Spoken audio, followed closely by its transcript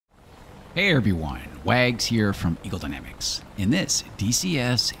Hey everyone, Wags here from Eagle Dynamics. In this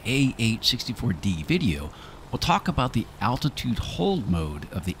DCS AH-64D video, we'll talk about the altitude hold mode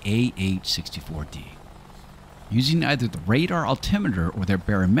of the AH-64D. Using either the radar altimeter or their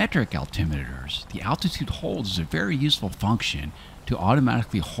barometric altimeters, the altitude hold is a very useful function to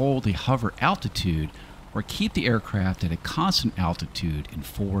automatically hold a hover altitude or keep the aircraft at a constant altitude in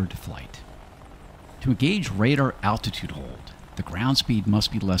forward flight. To engage radar altitude hold, the ground speed must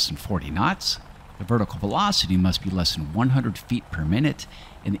be less than 40 knots, the vertical velocity must be less than 100 feet per minute,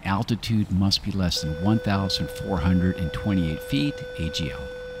 and the altitude must be less than 1,428 feet AGL.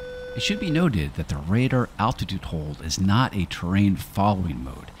 It should be noted that the radar altitude hold is not a terrain following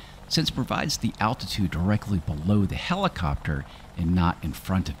mode, since it provides the altitude directly below the helicopter and not in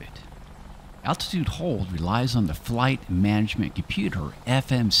front of it. Altitude hold relies on the Flight Management Computer,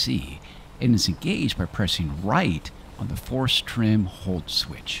 FMC, and is engaged by pressing right on the force trim hold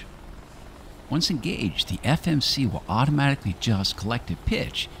switch. Once engaged, the FMC will automatically adjust collective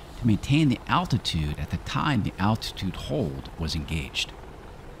pitch to maintain the altitude at the time the altitude hold was engaged.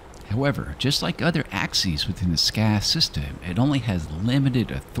 However, just like other axes within the SCAS system, it only has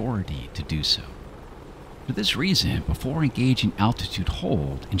limited authority to do so. For this reason, before engaging altitude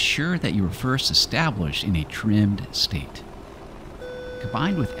hold, ensure that you are first established in a trimmed state.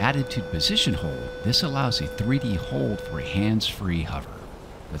 Combined with attitude position hold, this allows a 3D hold for a hands-free hover.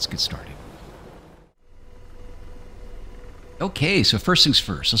 Let's get started. Okay, so first things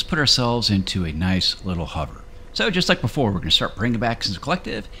first, let's put ourselves into a nice little hover. So just like before, we're going to start bringing back as a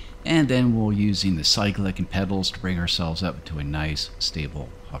collective, and then we'll using the Cyclic and pedals to bring ourselves up to a nice, stable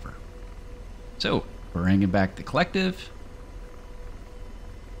hover. So, bringing back the collective,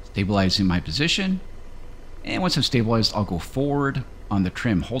 stabilizing my position, and once I'm stabilized, I'll go forward on the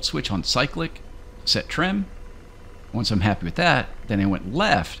trim hold switch on Cyclic, set trim. Once I'm happy with that, then I went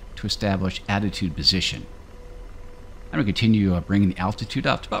left to establish attitude position. I'm going to continue bringing the altitude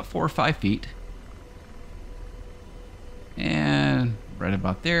up to about 4 or 5 feet. And right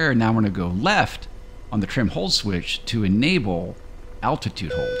about there, now I'm going to go left on the trim hold switch to enable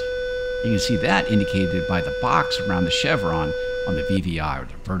altitude hold. You can see that indicated by the box around the chevron on the VVI, or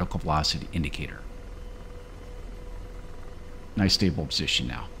the vertical velocity indicator. Nice stable position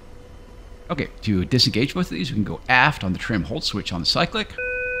now. Okay, to disengage both of these, we can go aft on the trim hold switch on the Cyclic.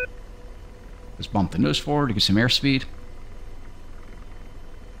 Just bump the nose forward to get some airspeed.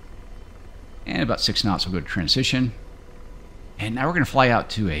 And about 6 knots we'll go to transition. And now we're going to fly out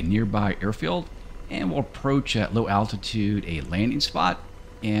to a nearby airfield, and we'll approach at low altitude a landing spot,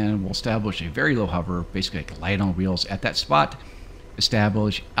 and we'll establish a very low hover, basically like light on wheels at that spot.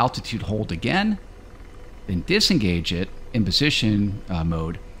 Establish altitude hold again, then disengage it in position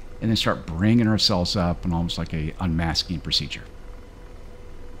mode, and then start bringing ourselves up in almost like a unmasking procedure.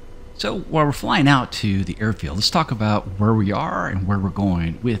 So while we're flying out to the airfield, let's talk about where we are and where we're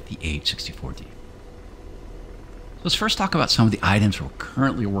going with the AH-64D. Let's first talk about some of the items we're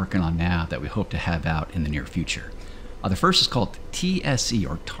currently working on now that we hope to have out in the near future. The first is called TSE,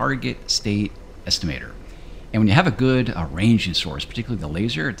 or Target State Estimator. And when you have a good ranging source, particularly the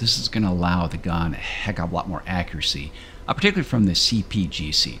laser, this is going to allow the gun a heck of a lot more accuracy, particularly from the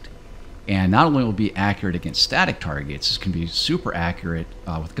CPG seat. And not only will it be accurate against static targets, this can be super accurate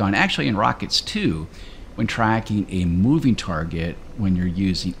with gun, actually in rockets too, when tracking a moving target when you're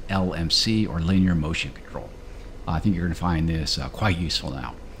using LMC, or linear motion control. I think you're going to find this quite useful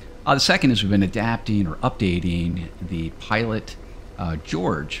now. The second is we've been adapting or updating the Pilot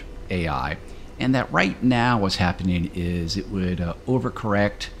George AI, and that right now what's happening is it would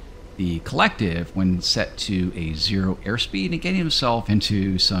overcorrect the collective when set to a 0 airspeed and getting himself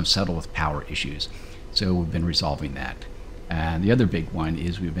into some settle with power issues. So we've been resolving that. And the other big one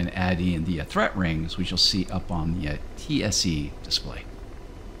is we've been adding the threat rings, which you'll see up on the TSE display.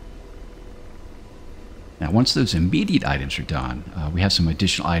 Now, once those immediate items are done, we have some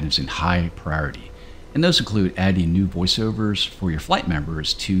additional items in high priority. And those include adding new voiceovers for your flight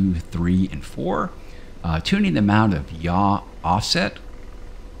members 2, 3, and 4, tuning the amount of yaw offset,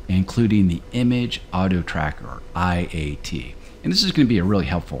 including the image auto tracker, or IAT. And this is going to be really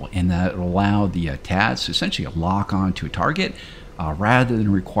helpful in that it will allow the TADs to essentially lock on to a target rather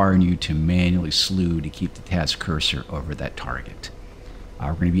than requiring you to manually slew to keep the TAD's cursor over that target.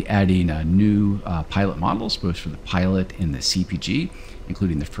 We're going to be adding new pilot models, both for the pilot and the CPG,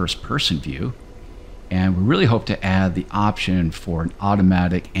 including the first-person view. And we really hope to add the option for an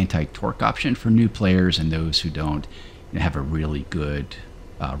automatic anti-torque option for new players and those who don't have a really good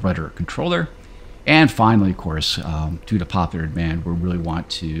rudder controller. And finally, of course, due to popular demand, we really want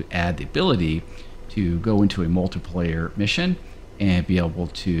to add the ability to go into a multiplayer mission and be able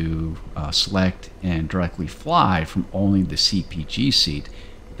to select and directly fly from only the CPG seat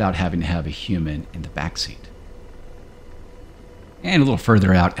without having to have a human in the back seat. And a little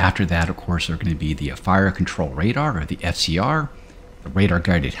further out after that, of course, are going to be the fire control radar, or the FCR, the radar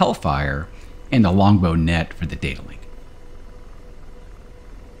guided Hellfire, and the longbow net for the data link.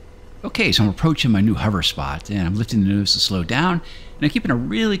 Okay, so I'm approaching my new hover spot, and I'm lifting the nose to slow down, and I'm keeping a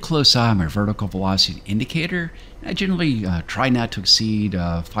really close eye on my vertical velocity indicator. And I generally try not to exceed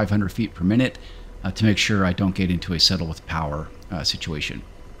 500 feet per minute to make sure I don't get into a settle with power situation.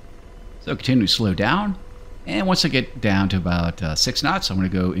 So continue to slow down, and once I get down to about 6 knots, I'm going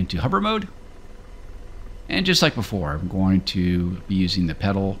to go into hover mode. And just like before, I'm going to be using the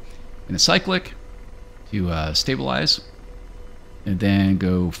pedal and the cyclic to stabilize, and then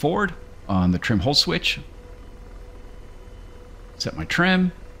go forward on the trim hold switch. Set my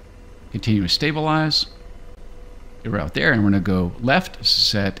trim, continue to stabilize. We're out there, and I'm going to go left,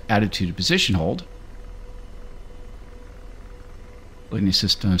 set attitude to position hold. Letting the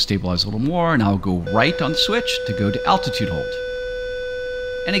system stabilize a little more, and I'll go right on the switch to go to altitude hold.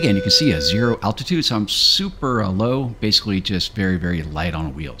 And again, you can see a 0 altitude, so I'm super low, basically just very, very light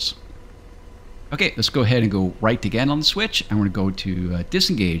on wheels. Okay, let's go ahead and go right again on the switch. I'm going to go to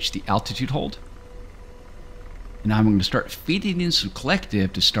disengage the altitude hold. And now I'm going to start feeding in some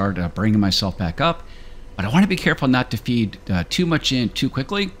collective to start bringing myself back up. But I want to be careful not to feed too much in too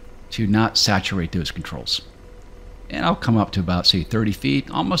quickly to not saturate those controls. And I'll come up to about, say, 30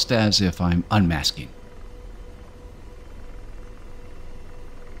 feet, almost as if I'm unmasking.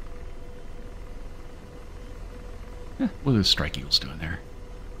 What are those strike eagles doing there?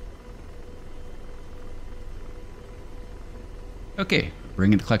 Okay,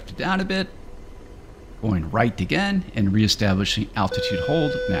 bringing the collector down a bit, going right again, and reestablishing altitude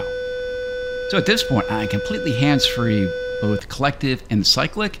hold now. So at this point, I'm completely hands-free, both collective and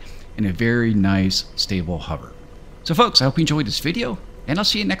cyclic, in a very nice, stable hover. So folks, I hope you enjoyed this video, and I'll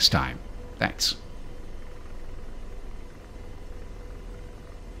see you next time. Thanks.